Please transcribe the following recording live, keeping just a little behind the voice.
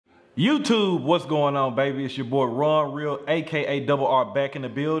YouTube, what's going on, baby? It's your boy Ron Real, aka Double R, back in the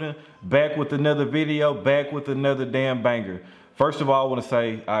building, back with another video, back with another damn banger. First of all, I want to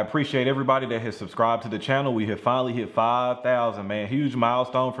say I appreciate everybody that has subscribed to the channel. We have finally hit 5,000, man. Huge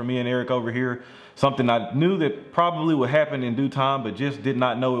milestone for me and Eric over here. Something I knew that probably would happen in due time, but just did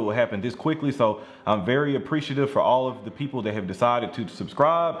not know it would happen this quickly. So I'm very appreciative for all of the people that have decided to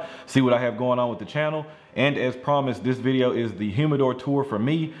subscribe, see what I have going on with the channel. And as promised, this video is the Humidor tour for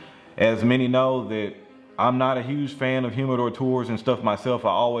me. As many know that I'm not a huge fan of Humidor tours and stuff myself. I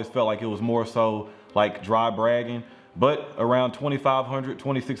always felt like it was more so like dry bragging. But around 2,500,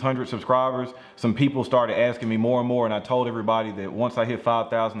 2,600 subscribers, some people started asking me more and more, and I told everybody that once I hit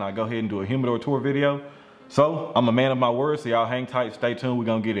 5,000, I'd go ahead and do a Humidor tour video. So I'm a man of my word, so y'all hang tight, stay tuned, we're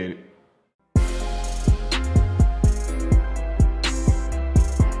gonna get at it.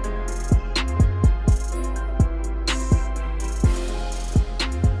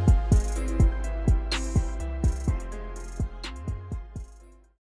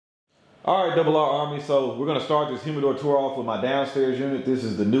 All right, Double R Army, so we're gonna start this Humidor tour off with my downstairs unit. This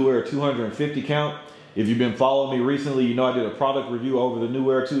is the New Era 250 count. If you've been following me recently, you know I did a product review over the New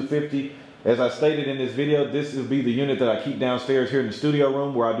Era 250. As I stated in this video, this will be the unit that I keep downstairs here in the studio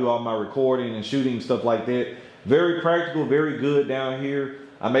room where I do all my recording and shooting, stuff like that. Very practical, very good down here.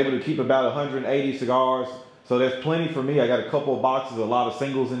 I'm able to keep about 180 cigars, so that's plenty for me. I got a couple of boxes, a lot of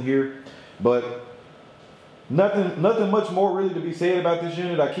singles in here, but Nothing much more really to be said about this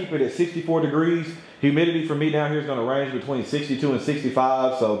unit. I keep it at 64 degrees. Humidity for me down here is going to range between 62 and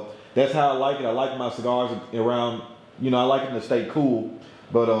 65. So that's how I like it. I like my cigars around, you know, I like them to stay cool.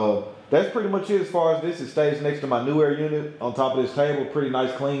 But that's pretty much it as far as this. It stays next to my New Era unit on top of this table. Pretty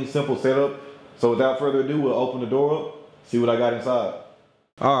nice, clean, simple setup. So without further ado, we'll open the door up, see what I got inside.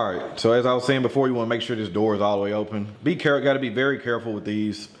 All right, so as I was saying before, you want to make sure this door is all the way open. Be careful, got to be very careful with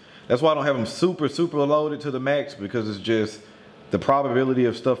these. That's why I don't have them super loaded to the max, because it's just the probability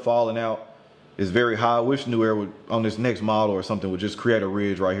of stuff falling out is very high. I wish New Era would, on this next model or something, would just create a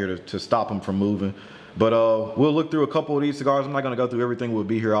ridge right here to stop them from moving. But we'll look through a couple of these cigars. I'm not going to go through everything. We'll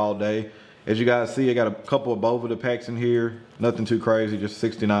be here all day. As you guys see, I got a couple of Boveda packs in here. Nothing too crazy, just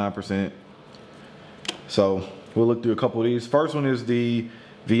 69%. So we'll look through a couple of these. First one is the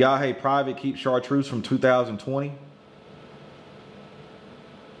Viaje Private Keep Chartreuse from 2020.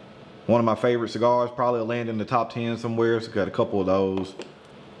 One of my favorite cigars, probably will land in the top 10 somewhere. So got a couple of those.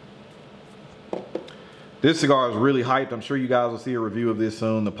 This cigar is really hyped. I'm sure you guys will see a review of this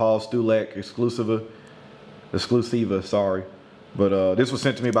soon. The Paul Stulak Exclusiva, sorry. But this was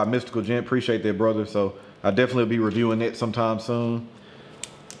sent to me by Mystical Gent. Appreciate that, brother. So I definitely will be reviewing it sometime soon.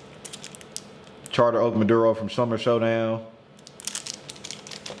 Charter Oak Maduro from Summer Showdown.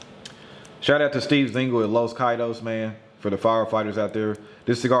 Shout out to Steve Zingle at Los Caidos, man, for the firefighters out there.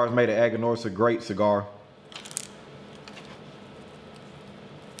 This cigar is made at Aganorsa, great cigar.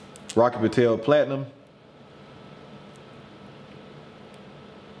 Rocky Patel Platinum.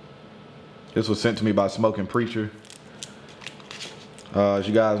 This was sent to me by Smoking Preacher. As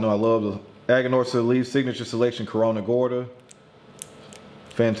you guys know, I love the Aganorsa Leaf Signature Selection Corona Gorda.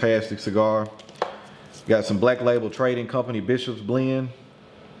 Fantastic cigar. Got some Black Label Trading Company Bishop's Blend.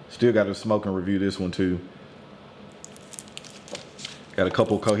 Still got to smoke and review this one too. Got a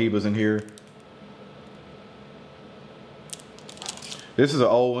couple Cohibas in here. This is an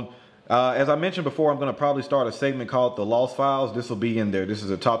old one. As I mentioned before, I'm going to probably start a segment called The Lost Files. This will be in there. This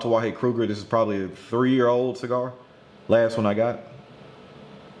is a Tatuaje Kruger. This is probably a 3-year-old cigar. Last one I got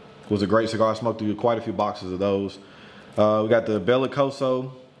was a great cigar. I smoked through quite a few boxes of those. We got the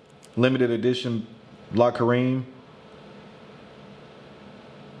Bellicoso Limited Edition La Kareem.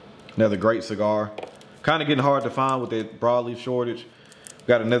 Another great cigar. Kind of getting hard to find with that broadleaf shortage.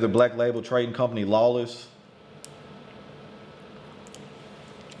 Got another Black Label Trading Company Lawless.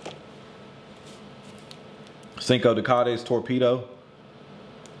 Cinco de Cades Torpedo.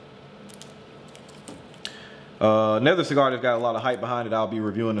 Another cigar that's got a lot of hype behind it. I'll be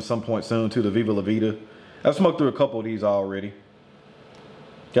reviewing at some point soon too. The Viva La Vida. I've smoked through a couple of these already.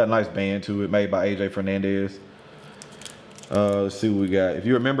 Got a nice band to it, made by AJ Fernandez. Let's see what we got. If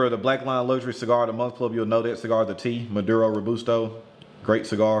you're a member of the Black Line Luxury Cigar of the Month Club, you'll know that cigar, the T, Maduro Robusto. Great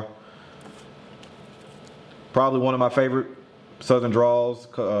cigar. Probably one of my favorite Southern Draws,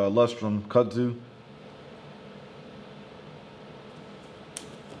 Lustrum Kudzu.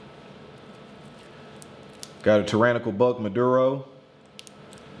 Got a Tyrannical Buck Maduro.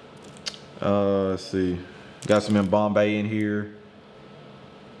 Let's see. Got some in Bombay in here.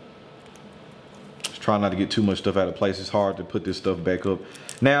 Try not to get too much stuff out of place. It's hard to put this stuff back up.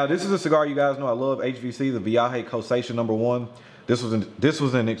 Now, this is a cigar you guys know I love, HVC, the Viaje Cosation #1. This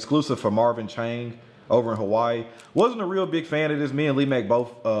was an exclusive for Marvin Chang over in Hawaii. Wasn't a real big fan of this. Me and Lee Mac both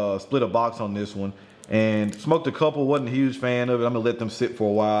split a box on this one and smoked a couple. Wasn't a huge fan of it. I'm gonna let them sit for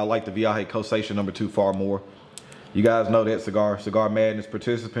a while. I like the Viaje Cashapp #2 far more. You guys know that cigar. Cigar Madness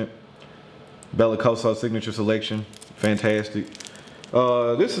participant. Bellicoso signature selection. Fantastic.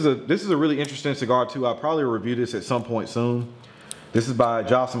 This is a really interesting cigar too. I'll probably review this at some point soon. This is by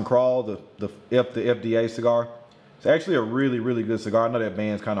Jocelyn Crawl, the FDA cigar. It's actually a really, really good cigar. I know that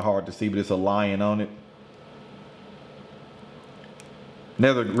band's kind of hard to see, but it's a lion on it.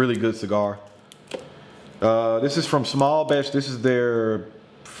 Another really good cigar. This is from Small Batch. This is their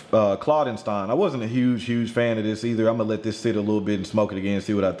Claudenstein. I wasn't a huge fan of this either. I'm gonna let this sit a little bit and smoke it again and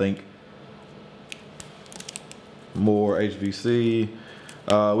see what I think. More HVC.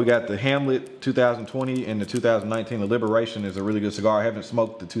 We got the Hamlet 2020 and the 2019. The Liberation is a really good cigar. I haven't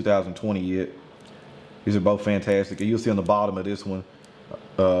smoked the 2020 yet. These are both fantastic. And you'll see on the bottom of this one,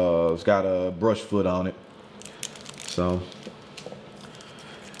 it's got a brush foot on it. So,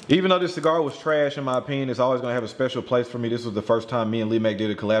 even though this cigar was trash in my opinion, it's always gonna have a special place for me. This was the first time me and Lee Mac did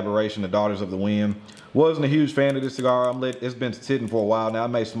a collaboration, The Daughters of the Wind. Wasn't a huge fan of this cigar. It's been sitting for a while now. I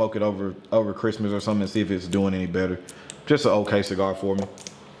may smoke it over Christmas or something and see if it's doing any better. Just an okay cigar for me.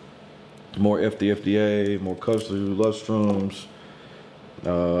 More FDA, more Custer, Lustrums.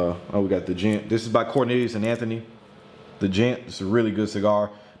 Oh, we got the Gent. This is by Cornelius and Anthony. The Gent. It's a really good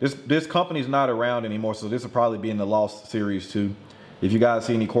cigar. This company's not around anymore, so this will probably be in the Lost series too. If you guys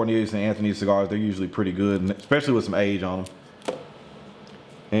see any Cornelius and Anthony cigars, they're usually pretty good, especially with some age on them.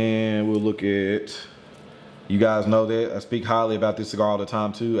 And we'll look at, you guys know that I speak highly about this cigar all the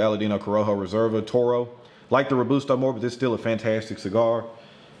time too. Aladino Corojo Reserva Toro. Like the Robusto more, but this is still a fantastic cigar.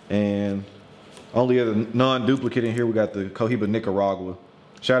 And only other non-duplicate in here, we got the Cohiba Nicaragua.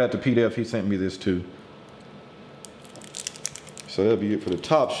 Shout out to PDF, he sent me this too. So that'll be it for the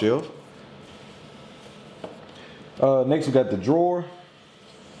top shelf. Next we got the drawer.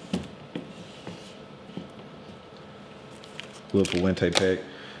 Little Fuente pack.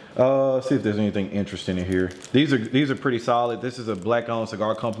 See if there's anything interesting in here. These are pretty solid. This is a black-owned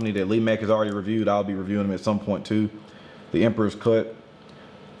cigar company that Lee Mac has already reviewed. I'll be reviewing them at some point too. The Emperor's Cut.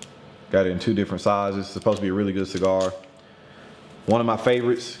 Got it in 2 different sizes. It's supposed to be a really good cigar. One of my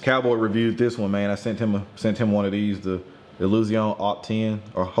favorites. Cowboy reviewed this one, man. I sent him one of these, the Illusion Haute 10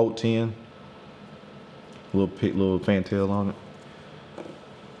 or Haute 10. Little fantail on it.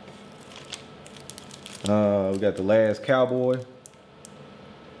 We got the Last Cowboy.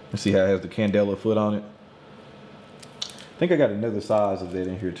 Let's see how it has the Candela foot on it. I think I got another size of that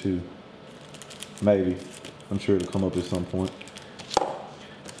in here too. Maybe. I'm sure it'll come up at some point.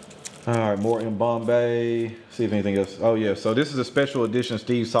 All right, more in Bombay. See if anything else. Oh yeah, so this is a special edition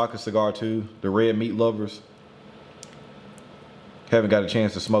Steve Saka cigar too. The Red Meat Lovers. Haven't got a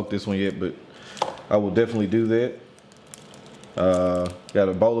chance to smoke this one yet, but I will definitely do that. Got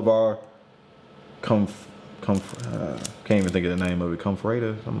a Bolivar. Can't even think of the name of it.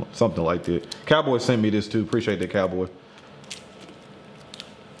 Comfreda, something like that. Cowboy sent me this too. Appreciate that, Cowboy.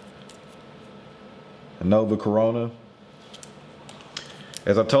 A Nova Corona.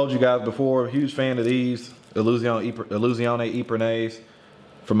 As I've told you guys before, huge fan of these Illusione Ypernes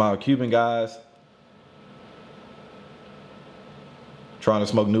from my Cuban guys. Trying to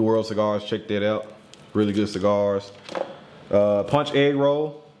smoke New World cigars. Check that out. Really good cigars. Punch Egg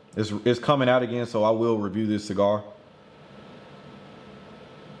Roll is coming out again, so I will review this cigar.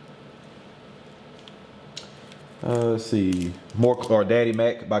 Let's see. More Daddy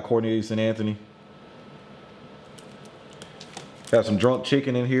Mac by Cornelius and Anthony. Got some Drunk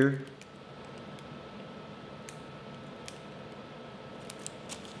Chicken in here.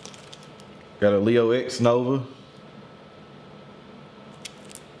 Got a Leo X Nova.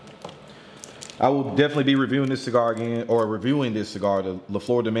 I will definitely be reviewing this cigar again, or reviewing this cigar, the La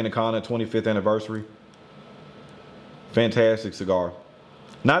Flor Dominicana 25th anniversary. Fantastic cigar.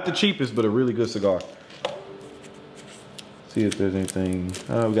 Not the cheapest, but a really good cigar. See if there's anything.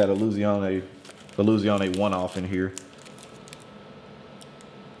 We got a Illusione one-off in here.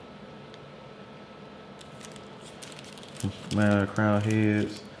 Man, crown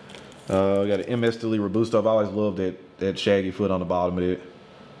heads. We got an MS Deli Robusto. I've always loved that shaggy foot on the bottom of it.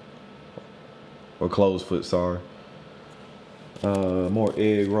 Or closed foot, sorry. More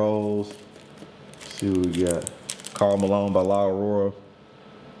egg rolls. Let's see what we got. Carl Malone by La Aurora.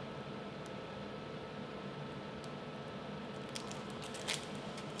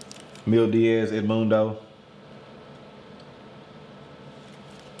 Mil Diaz Edmundo.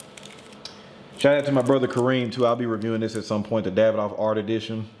 Shout out to my brother Kareem too. I'll be reviewing this at some point, the Davidoff Art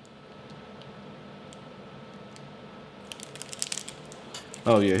Edition.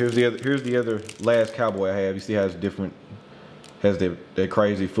 Oh yeah, here's the other last cowboy I have. You see how it's different, has that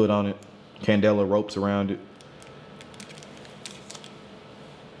crazy foot on it, candela ropes around it.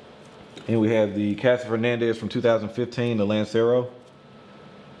 And we have the Casa Fernandez from 2015, the Lancero.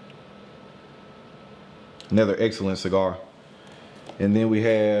 Another excellent cigar. And then we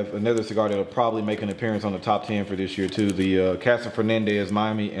have another cigar that'll probably make an appearance on the top 10 for this year too, the Casa Fernandez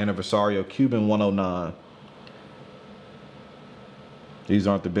Miami Aniversario Cuban 109. These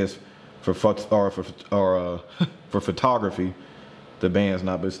aren't the best for photography. The band's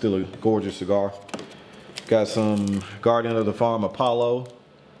not, but it's still a gorgeous cigar. Got some Guardian of the Farm Apollo.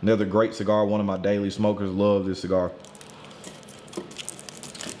 Another great cigar. One of my daily smokers. Love this cigar.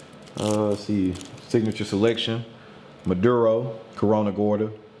 Let's see. Signature Selection. Maduro. Corona Gorda.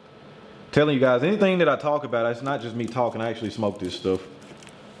 Telling you guys, anything that I talk about, it's not just me talking. I actually smoke this stuff.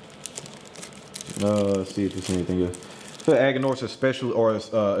 Let's see if there's anything else. It's an Aganorsa special or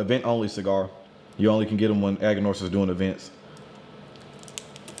event only cigar. You only can get them when Aganorsa is doing events.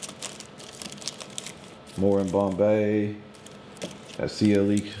 More in Bombay. Got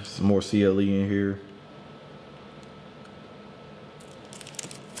CLE, some more CLE in here.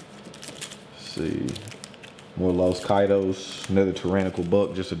 Let's see. More Los Caitos. Another tyrannical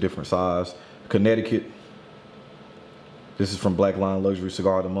buck, just a different size. Connecticut. This is from Black Line Luxury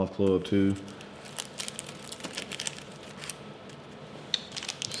Cigar of the Month Club too.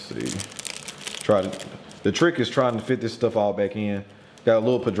 Let's see. The trick is trying to fit this stuff all back in. Got a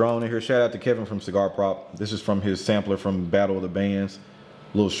little Padron in here. Shout out to Kevin from Cigar Prop. This is from his sampler from Battle of the Bands.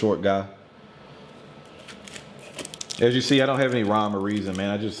 Little short guy. As you see, I don't have any rhyme or reason,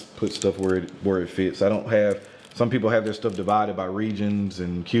 man. I just put stuff where it fits. I don't have, some people have their stuff divided by regions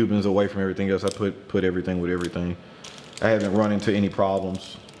and Cubans away from everything else. I put everything with everything. I haven't run into any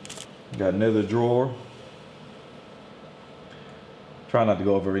problems. Got another drawer. Try not to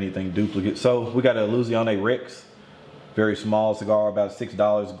go over anything duplicate. So we got a Louisiana Rex. Very small cigar, about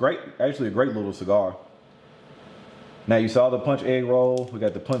 $6. Great, actually a great little cigar. Now you saw the punch egg roll. We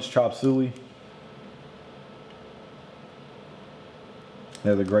got the punch chop suey.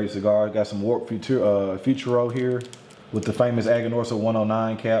 Another great cigar. Got some Warp Futuro here with the famous Aganorsa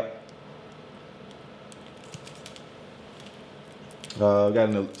 109 cap. Got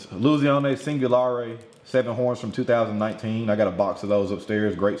a Louisiana Singulare 7 horns from 2019. I got a box of those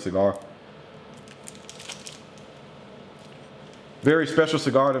upstairs. Great cigar. Very special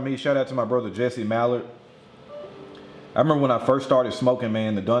cigar to me. Shout out to my brother Jesse Mallard. I remember when I first started smoking,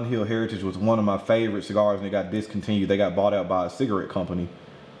 man, the Dunhill Heritage was one of my favorite cigars, and it got discontinued. They got bought out by a cigarette company,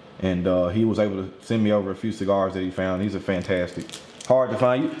 and he was able to send me over a few cigars that he found. These are fantastic. Hard to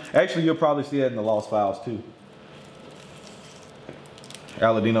find. Actually, you'll probably see that in the Lost Files too.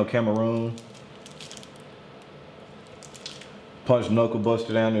 Aladino Cameroon. Punch Knuckle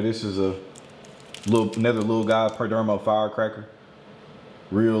Buster down there. This is another little guy, Perdermo Firecracker.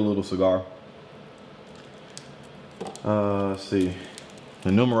 Real little cigar. Let's see.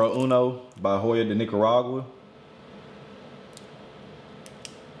 The Numero Uno by Joya de Nicaragua.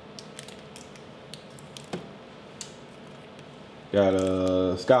 Got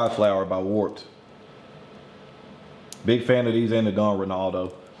a Skyflower by Warped. Big fan of these and the Don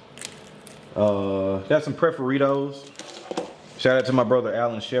Ronaldo. Got some Preferitos. Shout out to my brother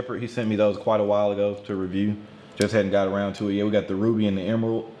Alan Shepard. He sent me those quite a while ago to review. Just hadn't got around to it yet. We got the Ruby and the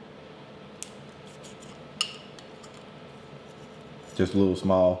Emerald. Just little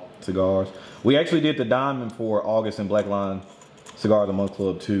small cigars. We actually did the Diamond for August in Black Line Cigar of the Month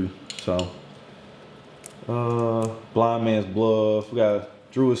Club too. So, Blind Man's Bluff. We got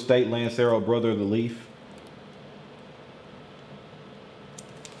Drew Estate Lancero, Brother of the Leaf.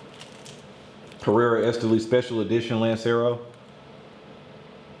 Carrera Esteli Special Edition Lancero.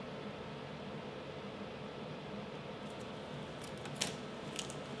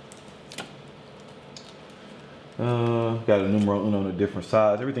 Got a Numero Uno on a different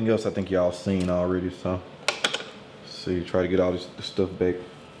size. Everything else I think y'all seen already, so let's see, try to get all this stuff back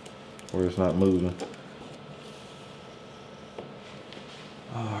where it's not moving.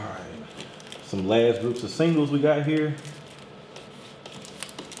 All right, some last groups of singles we got here.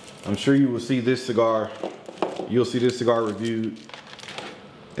 I'm sure you will see this cigar. You'll see this cigar reviewed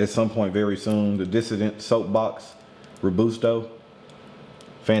at some point very soon. The Dissident Soapbox Robusto.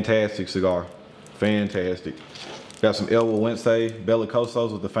 Fantastic cigar. Fantastic. Got some El Wense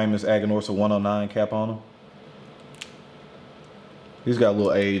Bellicosos with the famous Aganorsa 109 cap on them. These got a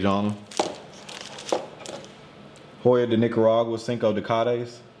little age on them. Joya de Nicaragua Cinco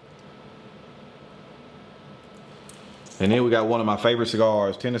Decades. And then we got one of my favorite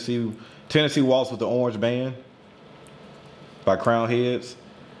cigars, Tennessee Waltz with the orange band. by Crown Heads.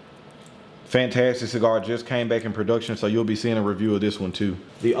 Fantastic cigar, just came back in production, so you'll be seeing a review of this one too.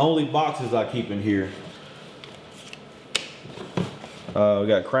 The only boxes I keep in here, we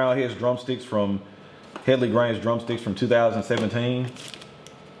got Crown Heads drumsticks from Headley Grange drumsticks from 2017.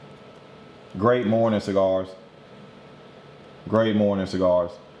 Great morning cigars. Great morning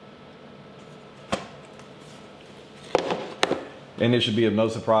cigars. And it should be of no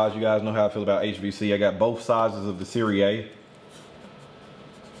surprise, you guys know how I feel about HVC. I got both sizes of the Series A.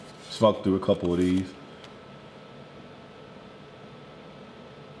 Smoked through a couple of these.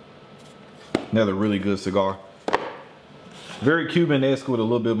 Another really good cigar. Very Cuban-esque with a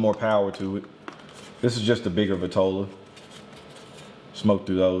little bit more power to it. This is just a bigger Vitola. Smoked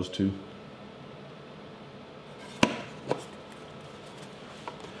through those too.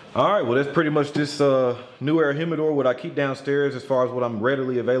 All right, well, that's pretty much this New Era Humidor, what I keep downstairs as far as what I'm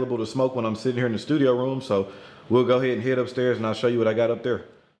readily available to smoke when I'm sitting here in the studio room. So we'll go ahead and head upstairs and I'll show you what I got up there.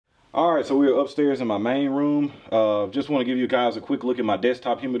 All right, so we're upstairs in my main room. Just want to give you guys a quick look at my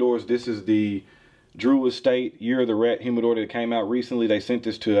desktop humidors. This is the Drew Estate Year of the Rat humidor that came out recently. They sent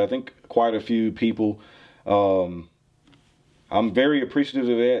this to, I think, quite a few people. I'm very appreciative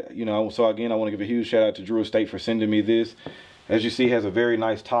of that. You know, so again, I want to give a huge shout out to Drew Estate for sending me this. As you see, it has a very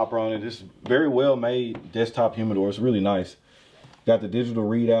nice topper on it. It's very well made desktop humidor. It's really nice. Got the digital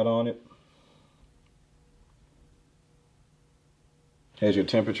readout on it. Has your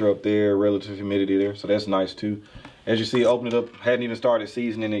temperature up there, relative humidity there, so that's nice too. As you see, open it up, hadn't even started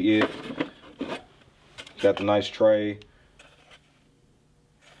seasoning it yet. Got the nice tray.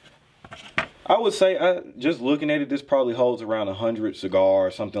 I would say, just looking at it, this probably holds around 100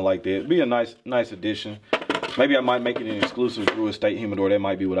 cigars, something like that. It'd be a nice addition. Maybe I might make it an exclusive Drew Estate humidor. That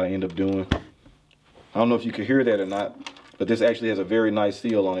might be what I end up doing. I don't know if you can hear that or not, but this actually has a very nice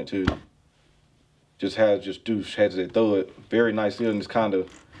seal on it too. Has it throw it. Very nice seal, and this kind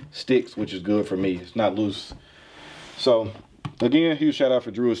of sticks, which is good for me. It's not loose. So again, huge shout out for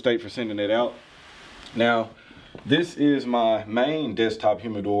Drew Estate for sending it out. Now, this is my main desktop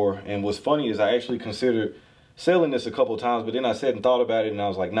humidor, and what's funny is I actually considered selling this a couple times, but then I sat and thought about it, and I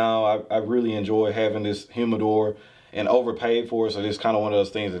was like, no, I really enjoy having this humidor and overpaid for it, so this is kind of one of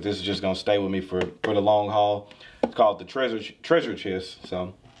those things that this is just gonna stay with me for the long haul. It's called the treasure chest.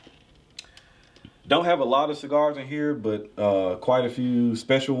 So don't have a lot of cigars in here, but quite a few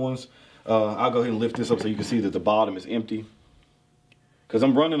special ones. I'll go ahead and lift this up so you can see that the bottom is empty, because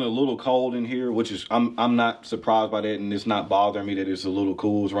I'm running a little cold in here, which is I'm not surprised by that, and it's not bothering me that it's a little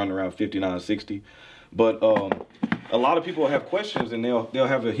cool. It's running around 59, 60. But a lot of people have questions, and they'll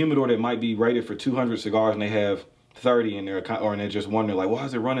have a humidor that might be rated for 200 cigars, and they have 30 in there, and they're just wondering, like, why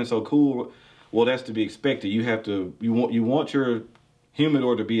is it running so cool? Well, that's to be expected. You want your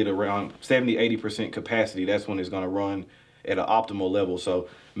humidor to be at around 70-80% capacity. That's when it's going to run at an optimal level. So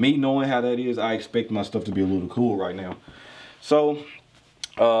me knowing how that is, I expect my stuff to be a little cool right now. So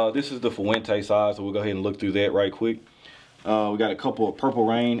this is the Fuente size, so we'll go ahead and look through that right quick. We got a couple of Purple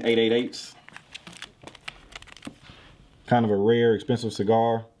Rain 888s. Kind of a rare, expensive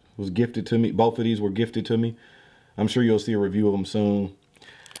cigar. It was gifted to me. Both of these were gifted to me. I'm sure you'll see a review of them soon.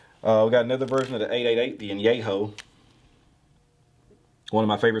 We got another version of the 888, the Añejo. One of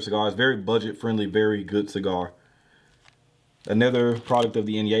my favorite cigars. Very budget friendly, very good cigar. Another product of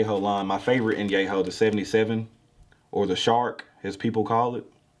the Añejo line. My favorite Añejo, the 77, or the Shark, as people call it.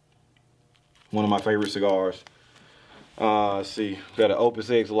 One of my favorite cigars. Let's see. Got an Opus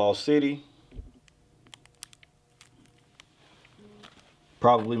X Lost City.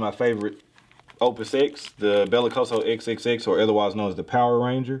 Probably my favorite Opus X, the Bellicoso XXX, or otherwise known as the Power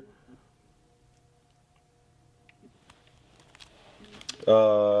Ranger.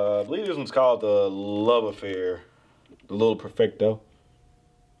 I believe this one's called the Love Affair, the Little Perfecto.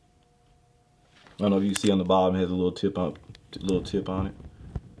 I don't know if you see on the bottom, it has a little tip on it.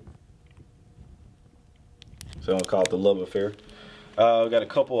 So I'll call it the Love Affair. We got a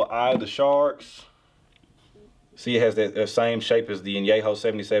couple of Eye of the Sharks. See, it has that same shape as the Añejo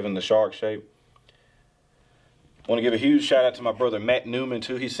 77, the shark shape. Want to give a huge shout out to my brother Matt Newman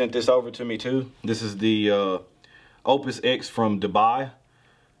too. He sent this over to me too. This is the Opus X from Dubai.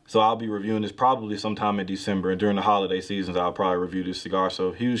 So I'll be reviewing this probably sometime in December, and during the holiday seasons I'll probably review this cigar.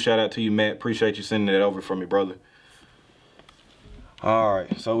 So huge shout out to you, Matt. Appreciate you sending that over for me, brother. All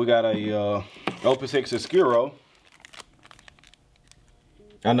right, so we got a Opus X Oscuro.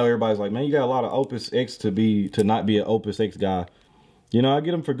 I know everybody's like, man, you got a lot of Opus X to not be an Opus X guy. You know, I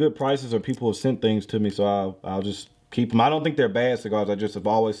get them for good prices, or people have sent things to me, so I'll just keep them. I don't think they're bad cigars. I just have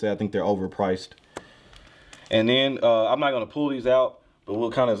always said I think they're overpriced. And then I'm not going to pull these out, but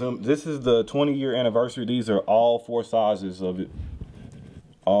we'll kind of zoom. This is the 20-year anniversary. These are all 4 sizes of it.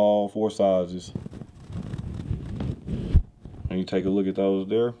 All 4 sizes. And you take a look at those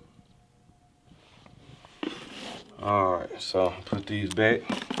there. All right, so put these back.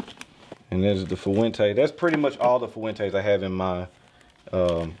 And there's the Fuente. That's pretty much all the Fuentes I have in my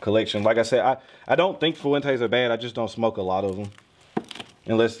collection. Like I said, I don't think Fuentes are bad. I just don't smoke a lot of them.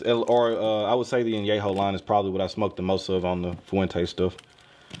 Unless, I would say the Añejo line is probably what I smoke the most of on the Fuente stuff.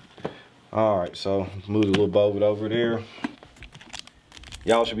 All right, so move the little bulb over there.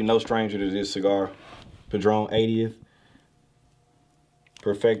 Y'all should be no stranger to this cigar. Padron 80th.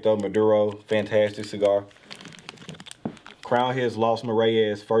 Perfecto Maduro, fantastic cigar. Crown Heads Los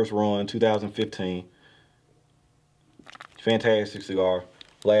Moreyes first run, 2015. Fantastic cigar.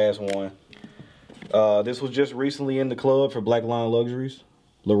 Last one. This was just recently in the club for Black Line Luxuries.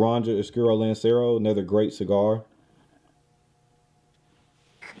 Laranja Oscuro Lancero, another great cigar.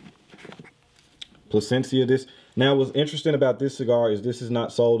 Plasencia. Now, what's interesting about this cigar is this is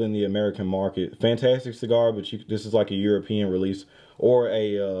not sold in the American market. Fantastic cigar, but this is like a European release or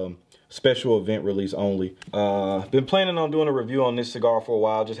a special event release only. Been planning on doing a review on this cigar for a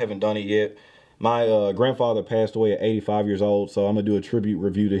while, just haven't done it yet. My grandfather passed away at 85 years old, so I'm gonna do a tribute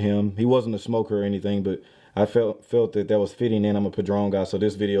review to him. He wasn't a smoker or anything, but I felt that was fitting in. I'm a Padron guy, so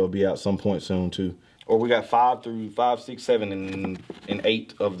this video will be out some point soon too. Or we got 5, 6, 7, and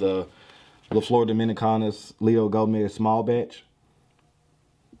 8 of the La Flor Dominicanas Leo Gomez small batch.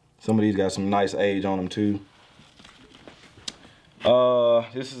 Some of these got some nice age on them too.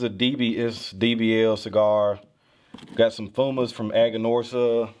 This is a DBL cigar. Got some Fumas from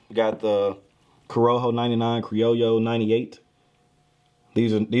Aganorsa. Got the Corojo 99, Criollo 98.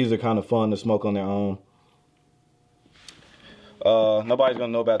 These are kind of fun to smoke on their own. Nobody's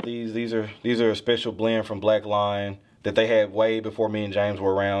gonna know about these. These are a special blend from Black Line that they had way before me and James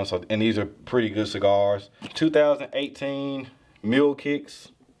were around. So, and these are pretty good cigars. 2018 Mule Kicks.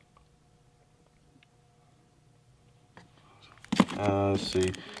 Let's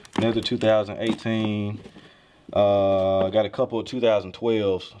see, another 2018. Got a couple of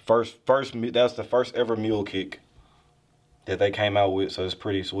 2012s. That's the first ever Mule Kick that they came out with, so it's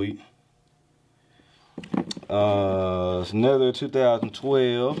pretty sweet. It's another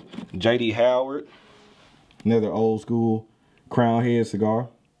 2012 J.D. Howard, another old school Crown Head cigar.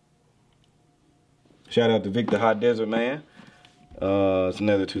 Shout out to Victor Hot Desert Man. It's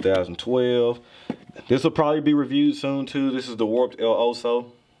another 2012. This will probably be reviewed soon too. This is the Warped El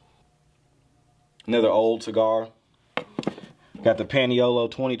Oso. Another old cigar. Got the Paniolo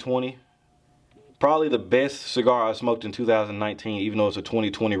 2020. Probably the best cigar I smoked in 2019, even though it's a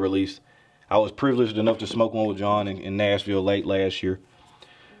 2020 release. I was privileged enough to smoke one with John in Nashville late last year.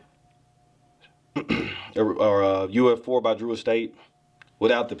 or UF4 by Drew Estate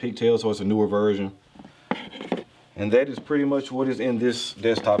without the pigtail, so it's a newer version. And that is pretty much what is in this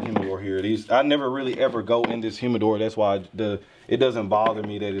desktop humidor here. I never really ever go in this humidor. That's why it doesn't bother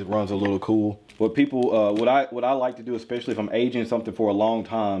me that it runs a little cool. What I like to do, especially if I'm aging something for a long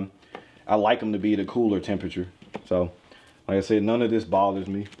time, I like them to be at a cooler temperature. So, like I said, none of this bothers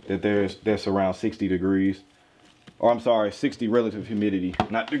me that that's around 60 degrees. Or I'm sorry, 60 relative humidity,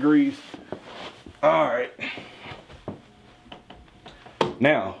 not degrees. All right.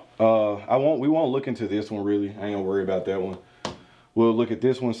 Now, we won't look into this one really. I ain't gonna worry about that one. We'll look at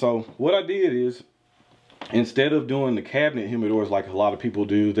this one. So what I did is, instead of doing the cabinet humidors like a lot of people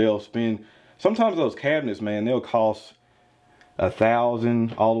do, they'll spend, sometimes those cabinets, man, they'll cost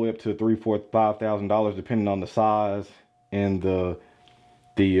 $1,000 all the way up to $3,000, $4,000, $5,000 depending on the size and the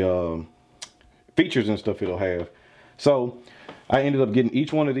features and stuff it'll have. So I ended up getting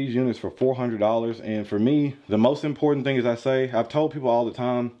each one of these units for $400. And for me, the most important thing is, I've told people all the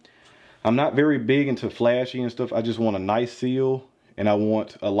time, I'm not very big into flashy and stuff. I just want a nice seal and I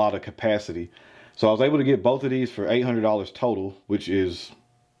want a lot of capacity. So I was able to get both of these for $800 total, which is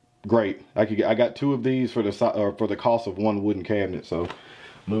great. I got 2 of these for the cost of 1 wooden cabinet. So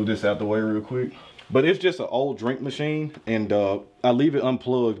move this out the way real quick. But it's just an old drink machine, and I leave it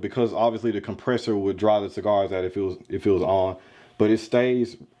unplugged because obviously the compressor would dry the cigars out if it was on. But it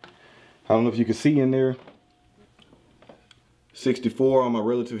stays, I don't know if you can see in there, 64 on my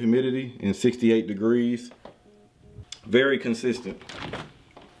relative humidity and 68 degrees. Very consistent.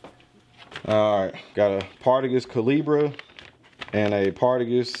 All right, got a Partagas Calibra and a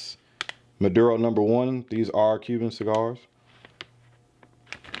Partagas Maduro #1. These are Cuban cigars.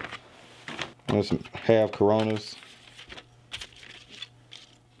 And some half Coronas.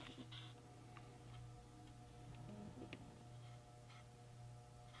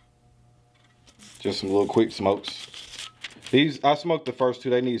 Just some little quick smokes. These, I smoked the first two.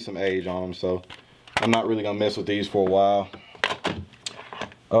 They need some age on them, so I'm not really gonna mess with these for a while.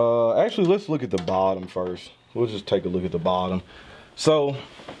 Actually, let's look at the bottom first. We'll just take a look at the bottom. So,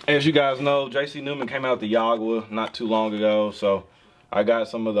 as you guys know, JC Newman came out the Yagua not too long ago, so I got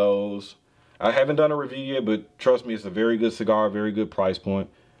some of those. I haven't done a review yet, but trust me, it's a very good cigar, very good price point.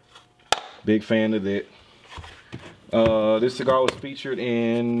 Big fan of that. This cigar was featured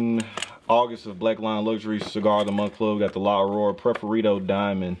in August of Black Line Luxuries Cigar of the Month Club. Got the La Aurora Preferito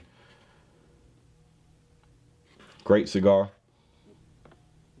Diamond. Great cigar.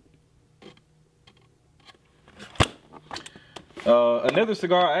 Another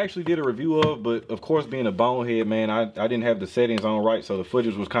cigar I actually did a review of, but of course being a bonehead, man, I didn't have the settings on right, so the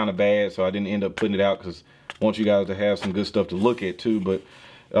footage was kind of bad, so I didn't end up putting it out because I want you guys to have some good stuff to look at too. But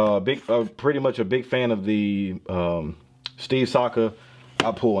pretty much a big fan of the Steve Saka.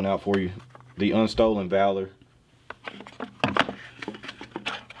 I'll pull one out for you. The Unstolen Valor.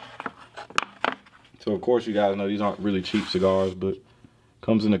 So of course you guys know these aren't really cheap cigars, but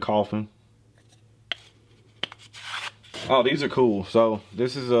comes in a coffin. Oh, these are cool. So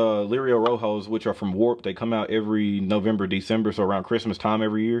this is Lirio Rojos, which are from Warp. They come out every November, December, so around Christmas time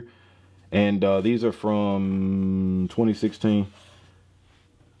every year. And these are from 2016.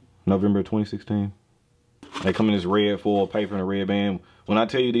 November 2016. They come in this red foil paper and a red band. When I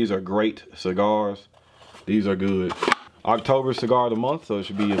tell you these are great cigars, these are good. October cigar of the month, so it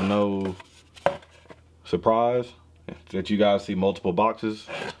should be of no surprise that you guys see multiple boxes.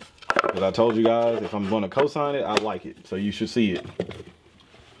 As I told you guys, if I'm going to co-sign it, I like it, so you should see it.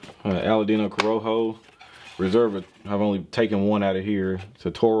 Aladino Corojo Reserve. I've only taken one out of here. It's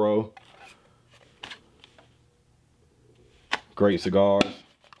a Toro. Great cigars.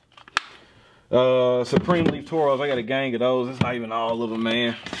 Supreme Leaf Toros. I got a gang of those. It's not even all of them,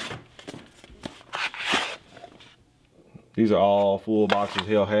 man. These are all full boxes.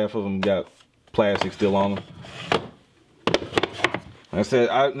 Hell, half of them got plastic still on them. Like I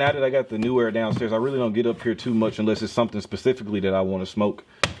said, now that I got the New Era downstairs, I really don't get up here too much unless it's something specifically that I want to smoke.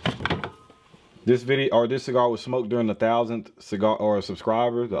 This cigar was smoked during the 1000th cigar or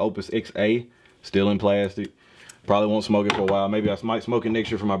subscriber, the Opus XA, still in plastic. Probably won't smoke it for a while. Maybe I might smoke it next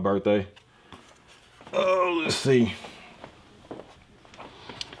year for my birthday. Oh, let's see.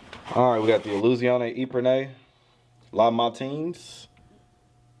 All right, we got the Illusione Ypres La Matins.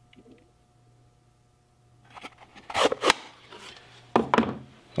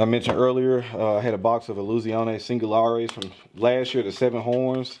 I mentioned earlier, I had a box of Illusione Singulares from last year, the 7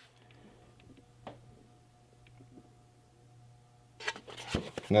 Horns.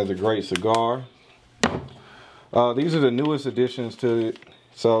 Another great cigar. These are the newest additions to it.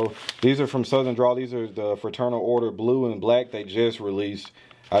 So these are from Southern Draw. These are the Fraternal Order Blue and Black. They just released.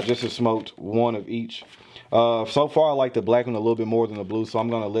 I just have smoked one of each. So far, I like the black one a little bit more than the blue, so I'm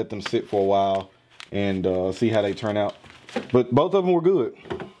going to let them sit for a while and see how they turn out. But both of them were good.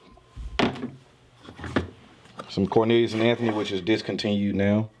 Some Cornelius and Anthony, which is discontinued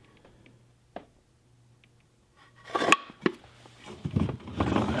now.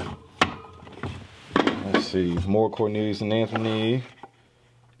 Let's see, more Cornelius and Anthony.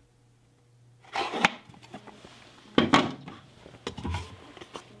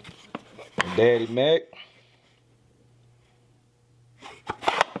 Daddy Mac.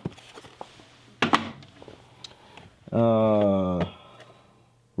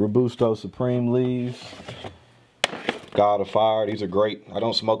 Robusto Supreme Leaves. God of Fire. These are great. I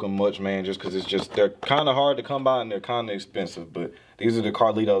don't smoke them much, man, just because they're kind of hard to come by and they're kind of expensive. But these are the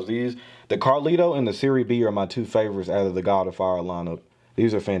Carlitos. The Carlito and the Serie B are my two favorites out of the God of Fire lineup.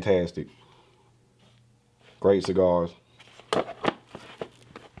 These are fantastic. Great cigars.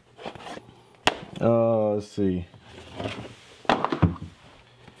 Let's see.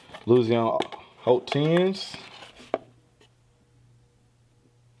 Louisiana Haute 10s.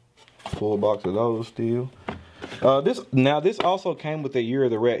 Full box of those still. This also came with a Year of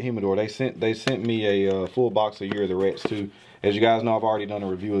the Rat Humidor. They sent me a full box of Year of the Rats too. As you guys know, I've already done a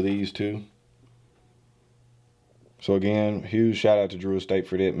review of these too. So again, huge shout out to Drew Estate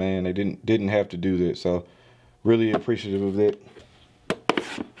for that, man. They didn't have to do that, so really appreciative of that.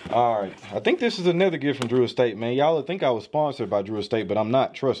 All right, I think this is another gift from Drew Estate, man. Y'all would think I was sponsored by Drew Estate, but I'm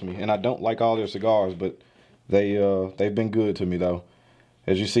not. Trust me, and I don't like all their cigars, but they've been good to me though.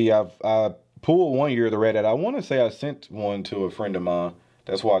 As you see, I pulled one Year of the Rat that I want to say I sent one to a friend of mine.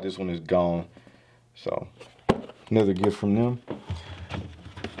 That's why this one is gone. So another gift from them.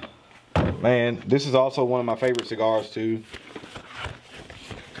 Man, this is also one of my favorite cigars too.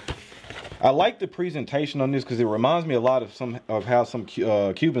 I like the presentation on this because it reminds me a lot of how some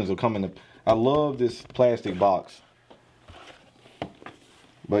Cubans will come in. I love this plastic box.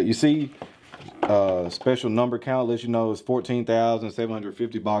 But you see, special number count lets you know it's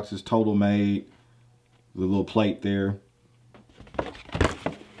 14,750 boxes total made. The little plate there.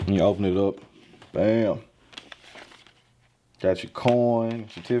 And you open it up. Bam. Got your coin,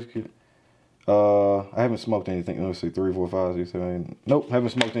 certificate. I haven't smoked anything. Let's see, 3, 4, 5, 6, 7, 8. Nope,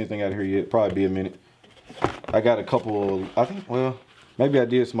 haven't smoked anything out of here yet. Probably be a minute. I got a couple. I think. Well, maybe I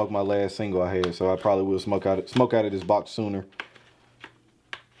did smoke my last single I had, so I probably will smoke out of this box sooner.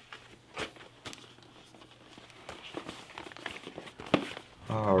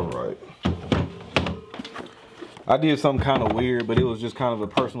 All right. I did something kind of weird, but it was just kind of a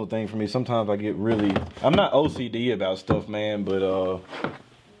personal thing for me. Sometimes I get really, I'm not OCD about stuff, man,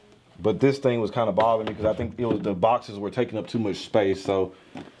 but this thing was kind of bothering me because I think it was the boxes were taking up too much space, so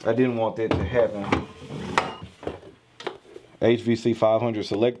I didn't want that to happen. HVC 500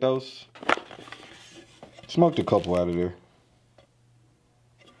 Selectos. Smoked a couple out of there.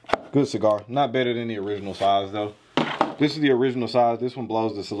 Good cigar. Not better than the original size though. This is the original size. This one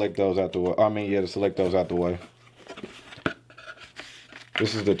blows the Selectos out the way. I mean, yeah, the Selectos out the way.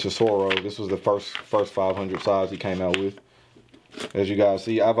 This is the Tesoro. This was the first 500 size he came out with. As you guys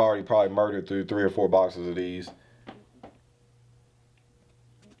see, I've already probably murdered through 3 or 4 boxes of these.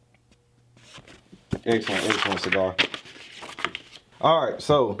 Excellent, excellent cigar. All right,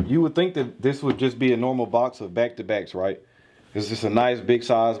 so you would think that this would just be a normal box of back-to-backs, right? It's just a nice big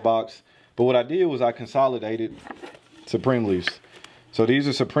size box. But what I did was I consolidated Supreme Leafs. So these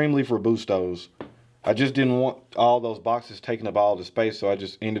are Supreme Leaf Robustos. I just didn't want all those boxes taking up all the space, so I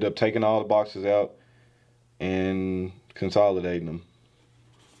just ended up taking all the boxes out and consolidating them.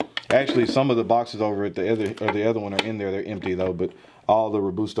 Actually, some of the boxes over at the other one are in there. They're empty though, but all the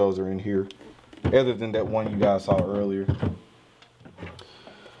Robustos are in here, other than that one you guys saw earlier.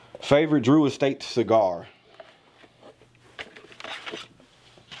 Favorite Drew Estate cigar.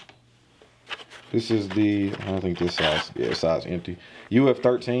 This is the, I don't think this size, yeah, size empty.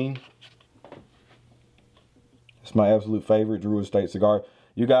 UF13. It's my absolute favorite Drew Estate cigar.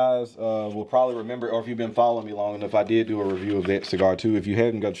 You guys will probably remember, or if you've been following me long enough, I did do a review of that cigar too. If you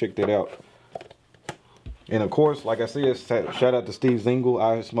haven't, go check that out. And of course, like I said, shout out to Steve Zingle.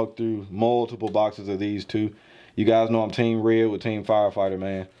 I smoked through multiple boxes of these too. You guys know I'm Team Red with Team Firefighter,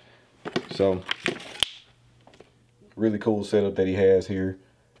 man. So, really cool setup that he has here.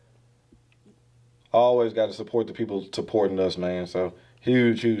 Always got to support the people supporting us, man. So,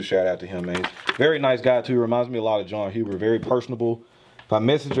 huge shout out to him, man. Very nice guy too. Reminds me a lot of John Huber. Very personable. If I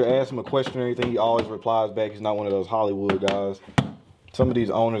message or ask him a question or anything, he always replies back. He's not one of those Hollywood guys. Some of these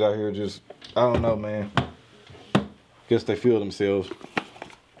owners out here just, I don't know, man. Guess they feel themselves.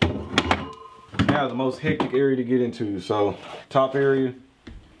 Now the most hectic area to get into. So, top area.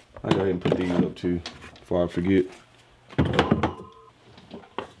 I'll go ahead and put these up too before I forget.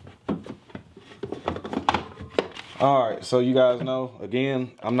 Alright, so you guys know,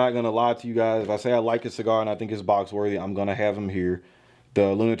 again, I'm not going to lie to you guys. If I say I like a cigar and I think it's box worthy, I'm going to have them here. The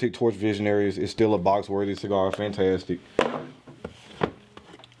Lunatic Torch Visionaries is still a box worthy cigar. Fantastic.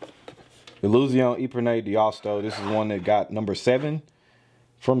 Illusion Epernay D'Aosto. This is one that got number 7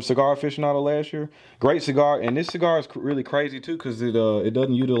 from Cigar Aficionado last year. Great cigar. And this cigar is really crazy too because it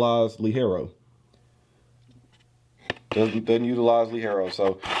doesn't utilize Ligero. Doesn't utilize Ligero.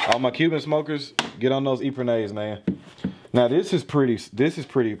 So all my Cuban smokers, get on those Epernays, man. Now this is pretty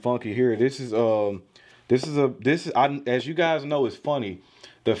funky here. As you guys know, it's funny.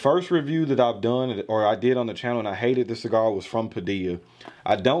 The first review that I've done, or I did on the channel, and I hated the cigar, was from Padilla.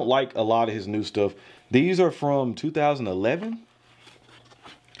 I don't like a lot of his new stuff. These are from 2011.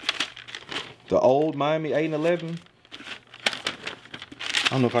 The old Miami 8 and 11. I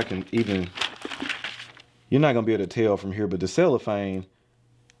don't know if I can even... You're not going to be able to tell from here, but the cellophane,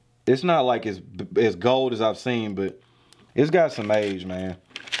 it's not like as gold as I've seen, but it's got some age, man.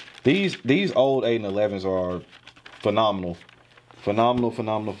 These old 8 and 11s are phenomenal.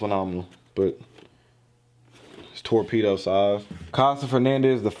 Phenomenal. But it's torpedo size. Casa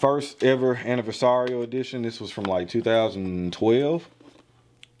Fernandez, the first ever Anniversario edition. This was from like 2012.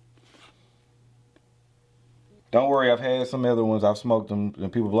 Don't worry, I've had some other ones. I've smoked them,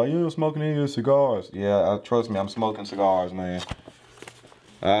 and people be like, "You're smoking any of your cigars?" Yeah, trust me, I'm smoking cigars, man.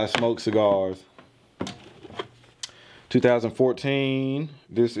 I smoke cigars. 2014.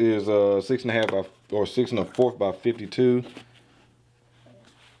 This is 6.5 or 6 1/4 by 52.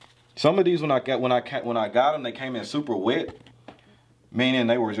 Some of these when I got them, they came in super wet, meaning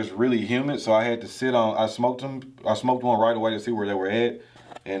they were just really humid. So I had to sit on. I smoked one right away to see where they were at.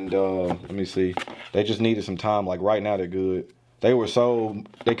 And let me see. They just needed some time. Like right now, they're good. They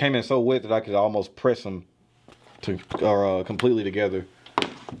came in so wet that I could almost press them to completely together.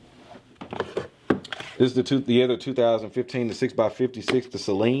 This is the other 2015, the 6x56, the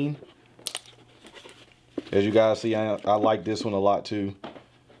Celine. As you guys see, I like this one a lot too.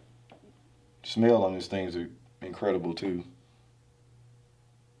 Smell on these things are incredible too.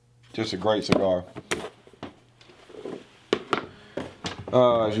 Just a great cigar.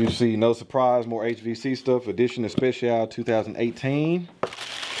 As you see, no surprise, more HVC stuff. Edition Especial 2018.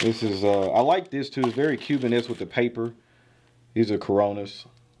 This is, I like this too. It's very Cuban-esque with the paper. These are Coronas.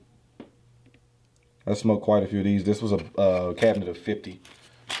 I smoked quite a few of these. This was a cabinet of 50.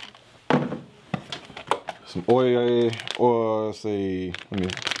 Some oil, or let's see,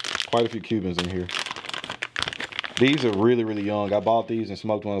 quite a few Cubans in here. These are really, really young. I bought these and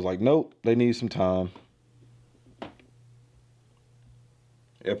smoked one. I was like, nope, they need some time.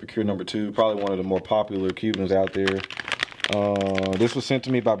 Epicure number 2, probably one of the more popular Cubans out there. This was sent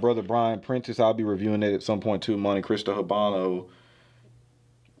to me by brother Brian Prentice. I'll be reviewing it at some point too. Monte Cristo Habano.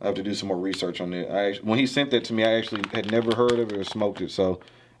 I have to do some more research on it. When he sent that to me, I actually had never heard of it or smoked it, so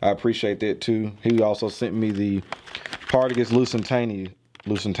I appreciate that too. He also sent me the Partagas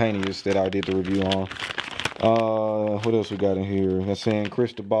Lusitaneous that I did the review on. What else we got in here? That's San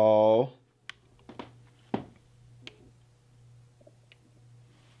Cristobal.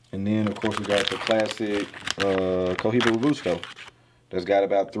 And then, of course, we got the classic Cohiba Robusto. That's got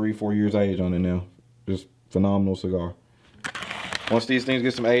about 3-4 years age on it now. Just phenomenal cigar. Once these things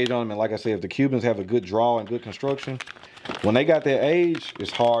get some age on them, and like I said, if the Cubans have a good draw and good construction, when they got that age,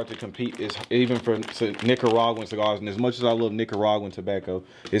 it's hard to compete. It's even for Nicaraguan cigars, and as much as I love Nicaraguan tobacco,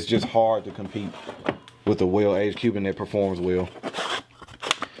 it's just hard to compete with a well-aged Cuban that performs well.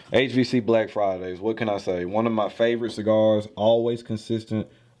 HVC Black Fridays, what can I say? One of my favorite cigars, always consistent,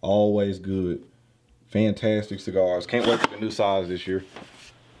 always good. Fantastic cigars. Can't wait for the new size this year.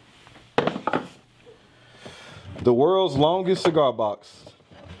 The world's longest cigar box.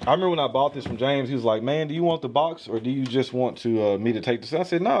 I remember when I bought this from James, he was like, man, do you want the box or do you just want to me to take this? I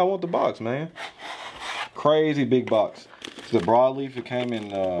said, no, I want the box, man. Crazy big box. It's the broadleaf. It came in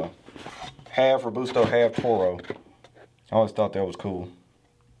half Robusto, half Toro. I always thought that was cool.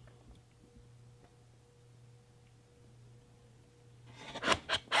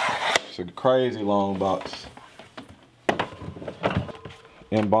 It's a crazy long box.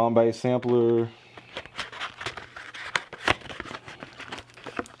 And Bombay sampler.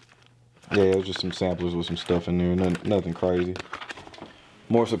 Yeah, it was just some samplers with some stuff in there. Nothing crazy.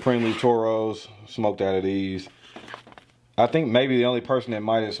 More Supreme Leaf Toros. Smoked out of these. I think maybe the only person that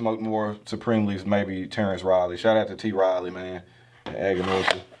might have smoked more Supreme Leafs maybe Terrence Riley. Shout out to T. Riley, man. At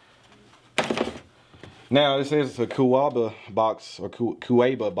Aganorsa. Now, it says it's a Cuaba box, or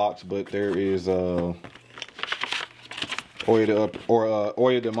Cuaba box, but there is Oya de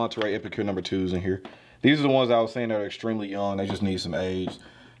Monterrey Epicure number 2s in here. These are the ones I was saying that are extremely young. They just need some age.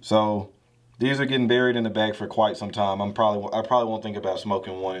 So, these are getting buried in the bag for quite some time. I probably won't think about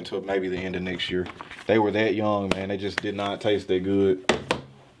smoking one until maybe the end of next year. They were that young, man. They just did not taste that good.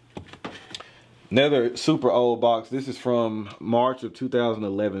 Another super old box. This is from March of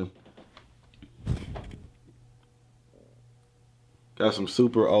 2011. Got some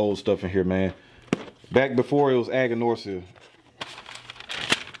super old stuff in here, man. Back before it was Aganorsa.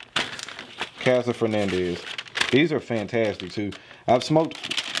 Casa Fernandez. These are fantastic too. I've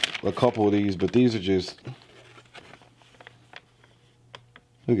smoked a couple of these, but these are just,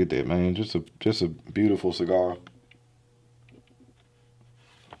 look at that, man. Just a beautiful cigar.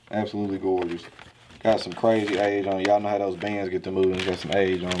 Absolutely gorgeous. Got some crazy age on it. Y'all know how those bands get to moving. Got some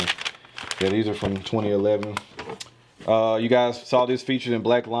age on it. Yeah, these are from 2011. You guys saw this featured in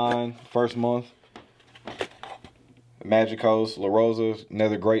Black Line first month. Magicos, La Rosa,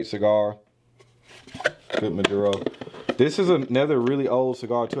 another great cigar. Good Maduro. This is another really old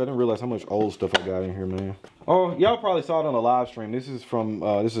cigar too. I didn't realize how much old stuff I got in here, man. Oh, y'all probably saw it on the live stream. This is from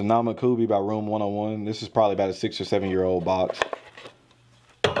this is Namakubi by Room 101. This is probably about a 6 or 7 year old box.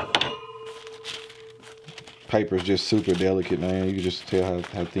 Paper is just super delicate, man. You can just tell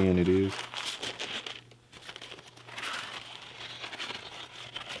how thin it is.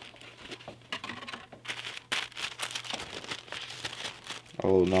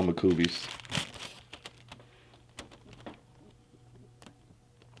 Oh, Namakubis.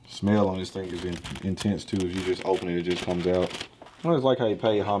 Smell on this thing is intense too. If you just open it, it just comes out. I always like how you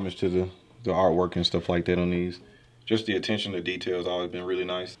pay homage to the artwork and stuff like that on these. Just the attention to detail has always been really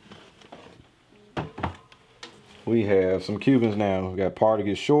nice. We have some Cubans now. We got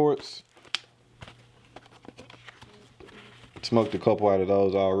Partagas shorts. Smoked a couple out of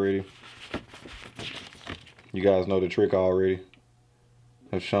those already. You guys know the trick already.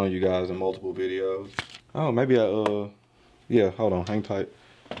 I've shown you guys in multiple videos. Oh, maybe yeah, hold on, hang tight.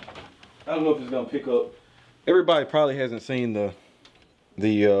 I don't know if it's gonna pick up. Everybody probably hasn't seen the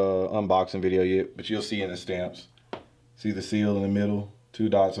unboxing video yet, but you'll see in the stamps. See the seal in the middle, 2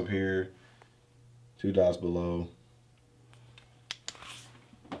 dots up here, 2 dots below.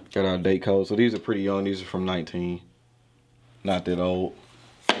 Got our date code. So these are pretty young. These are from 19. Not that old.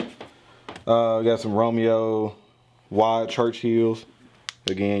 We got some Romeo wide church heels.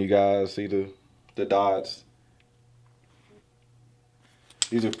 Again, you guys see the dots.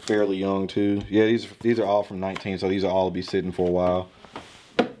 These are fairly young too. Yeah, these are all from 19, so these will all be sitting for a while.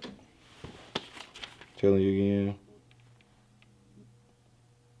 Telling you again.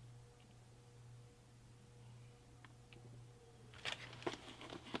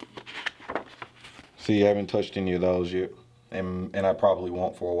 See, I haven't touched any of those yet, and I probably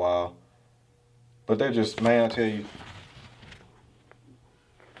won't for a while. But they're just, man, I tell you,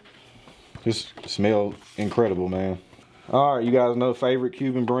 just smell incredible, man. All right, you guys know favorite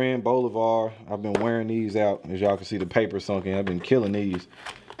Cuban brand, Bolivar. I've been wearing these out. As y'all can see, the paper sunk in. I've been killing these.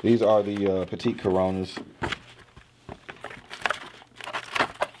 These are the Petite Coronas.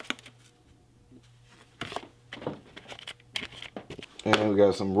 And we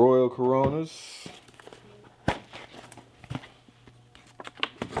got some Royal Coronas.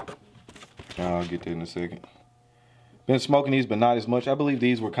 I'll get that in a second. Been smoking these, but not as much. I believe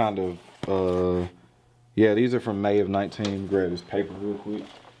these were kind of, yeah, these are from May of 19. Grab this paper real quick.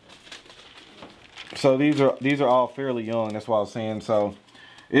 So these are all fairly young. That's what I was saying. So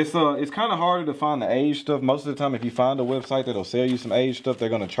it's kind of harder to find the age stuff. Most of the time, if you find a website that'll sell you some age stuff, they're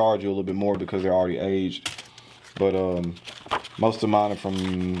gonna charge you a little bit more because they're already aged. But most of mine are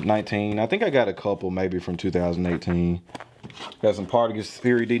from 19. I think I got a couple maybe from 2018. Got some Partagas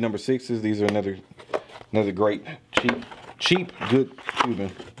Theory D number 6s. These are another great cheap good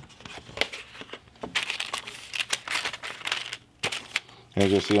Cuban. As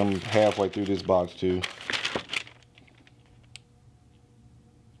you see, I'm halfway through this box too.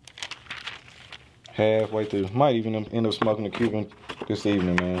 Halfway through. Might even end up smoking a Cuban this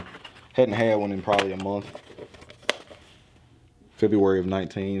evening, man. Hadn't had one in probably a month. February of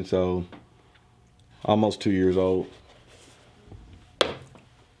 19, so almost 2 years old.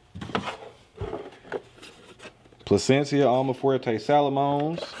 Plasencia Alma Fuerte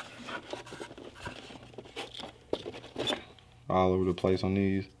Salamones. All over the place on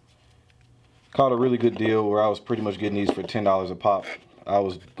these. Caught a really good deal where I was pretty much getting these for $10 a pop. I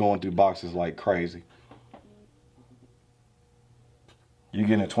was going through boxes like crazy. You're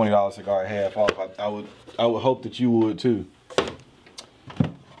getting a $20 cigar at half off. I would hope that you would too.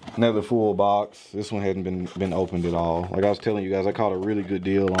 Another full box. This one hadn't been opened at all. Like I was telling you guys, I caught a really good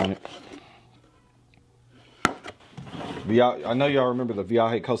deal on it. I know y'all remember the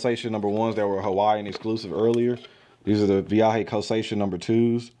Viaje Koseishi number 1s that were Hawaiian exclusive earlier. These are the Viaje Koseishi number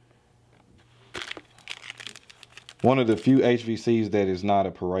 2s. One of the few HVCs that is not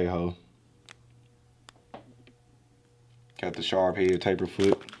a Parejo. Got the sharp head, taper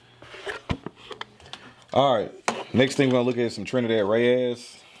foot. All right, next thing we're gonna look at is some Trinidad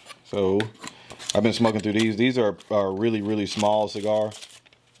Reyes. So I've been smoking through these. These are a really, really small cigar.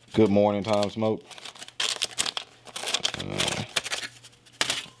 Good morning time smoke.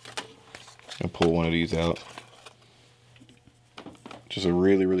 I'll pull one of these out. Just a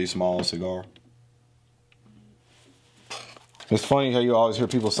really, really small cigar. It's funny how you always hear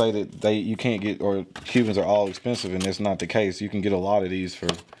people say that you can't get, or Cubans are all expensive, and that's not the case. You can get a lot of these for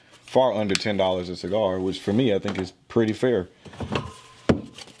far under $10 a cigar, which for me I think is pretty fair.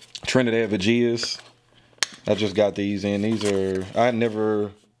 Trinidad Vigias. I just got these in. These are,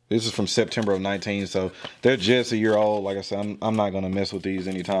 this is from September of 19, so they're just a year old. Like I said, I'm not gonna mess with these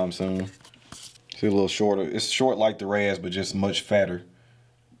anytime soon. See, a little shorter. It's short like the Reyes, but just much fatter.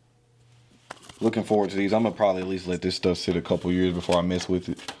 Looking forward to these. I'm gonna probably at least let this stuff sit a couple years before I mess with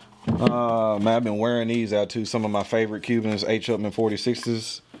it. Man, I've been wearing these out too. Some of my favorite Cubans, H. Upman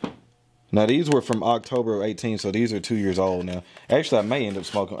 46s. Now these were from October of 18, so these are 2 years old now. Actually, I may end up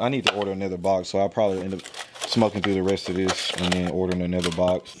smoking. I need to order another box, so I'll probably end up smoking through the rest of this and then ordering another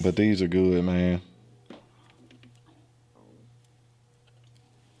box. But these are good, man.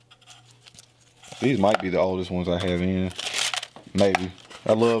 These might be the oldest ones I have in. Maybe.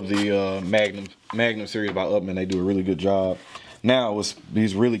 I love the Magnum series by Upman. They do a really good job. Now, it's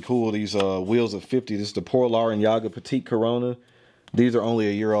these really cool, these Wheels of 50. This is the Porlar and Yaga Petite Corona. These are only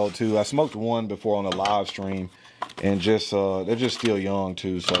a year old too. I smoked one before on a live stream, and just they're just still young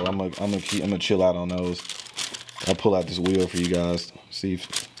too. So I'm gonna chill out on those. I'll pull out this wheel for you guys. See if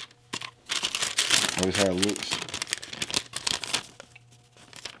how it looks.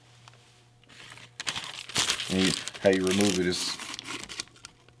 And how you remove it is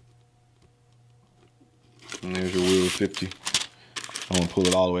And there's your wheel 50. I want to pull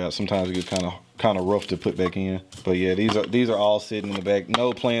it all the way out. Sometimes it gets kind of rough to put back in. But yeah, these are all sitting in the back.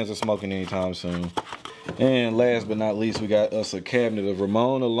 No plans of smoking anytime soon. And last but not least, we got us a cabinet of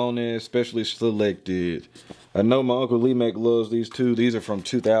Ramon Alone specially selected. I know my Uncle Lee Mac loves these too. These are from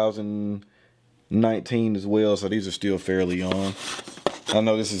 2019 as well, so these are still fairly young. I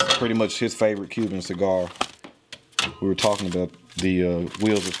know this is pretty much his favorite Cuban cigar. We were talking about the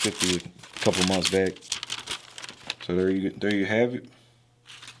Wheels of 50 a couple months back. So there you have it.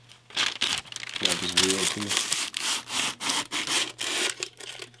 Got this wheel too.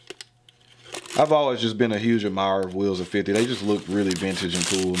 I've always just been a huge admirer of Wheels of 50. They just look really vintage and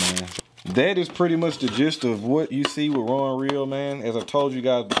cool, man. That is pretty much the gist of what you see with Ron Real, man. As I've told you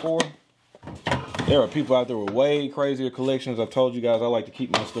guys before, there are people out there with way crazier collections. I've told you guys I like to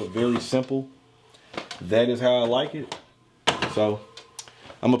keep my stuff very simple. That is how I like it. So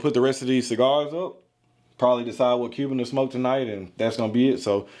I'm gonna put the rest of these cigars up. Probably decide what Cuban to smoke tonight, and that's gonna be it.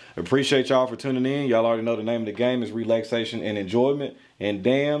 So appreciate y'all for tuning in. Y'all already know the name of the game is relaxation and enjoyment. And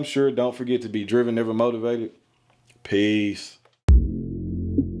damn sure don't forget to be driven, never motivated. Peace.